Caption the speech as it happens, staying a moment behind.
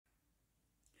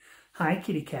Hi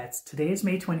kitty cats, today is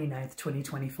May 29th,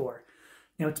 2024.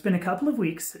 Now it's been a couple of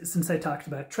weeks since I talked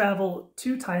about travel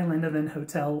to Thailand and then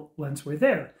hotel once we're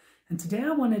there. And today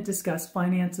I want to discuss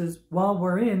finances while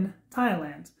we're in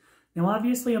Thailand. Now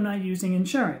obviously I'm not using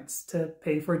insurance to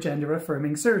pay for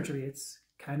gender-affirming surgery. It's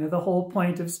kind of the whole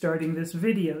point of starting this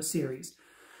video series.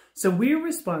 So we're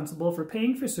responsible for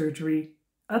paying for surgery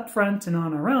upfront and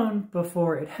on our own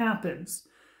before it happens.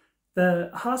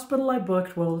 The hospital I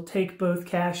booked will take both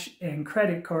cash and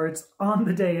credit cards on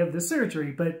the day of the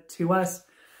surgery, but to us,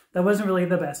 that wasn't really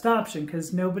the best option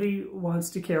because nobody wants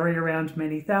to carry around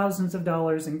many thousands of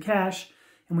dollars in cash,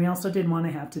 and we also didn't want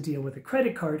to have to deal with a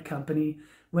credit card company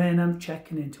when I'm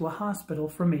checking into a hospital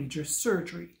for major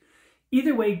surgery.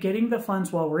 Either way, getting the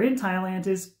funds while we're in Thailand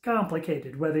is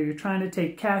complicated, whether you're trying to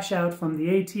take cash out from the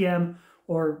ATM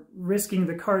or risking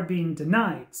the card being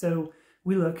denied, so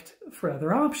we looked for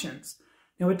other options.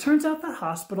 Now it turns out the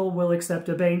hospital will accept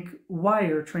a bank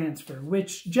wire transfer,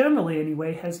 which generally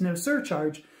anyway has no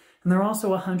surcharge, and they're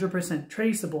also 100%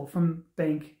 traceable from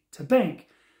bank to bank.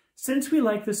 Since we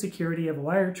like the security of a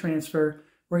wire transfer,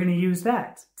 we're going to use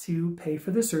that to pay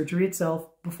for the surgery itself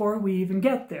before we even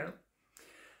get there.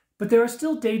 But there are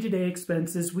still day-to-day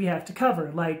expenses we have to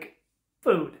cover, like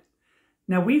food.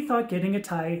 Now we thought getting a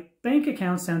Thai bank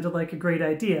account sounded like a great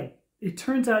idea. It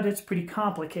turns out it's pretty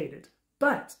complicated,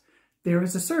 but there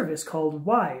is a service called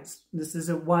Wise. This is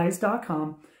at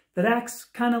wise.com that acts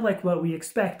kind of like what we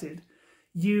expected.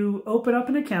 You open up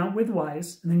an account with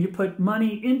Wise, and then you put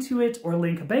money into it or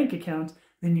link a bank account,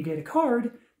 then you get a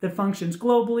card that functions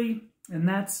globally, and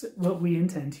that's what we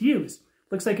intend to use.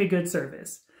 Looks like a good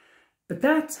service. But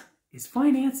that is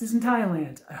finances in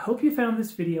Thailand. I hope you found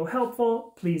this video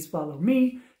helpful. Please follow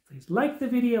me. Please like the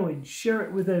video and share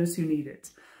it with those who need it.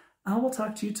 I will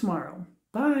talk to you tomorrow.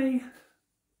 Bye!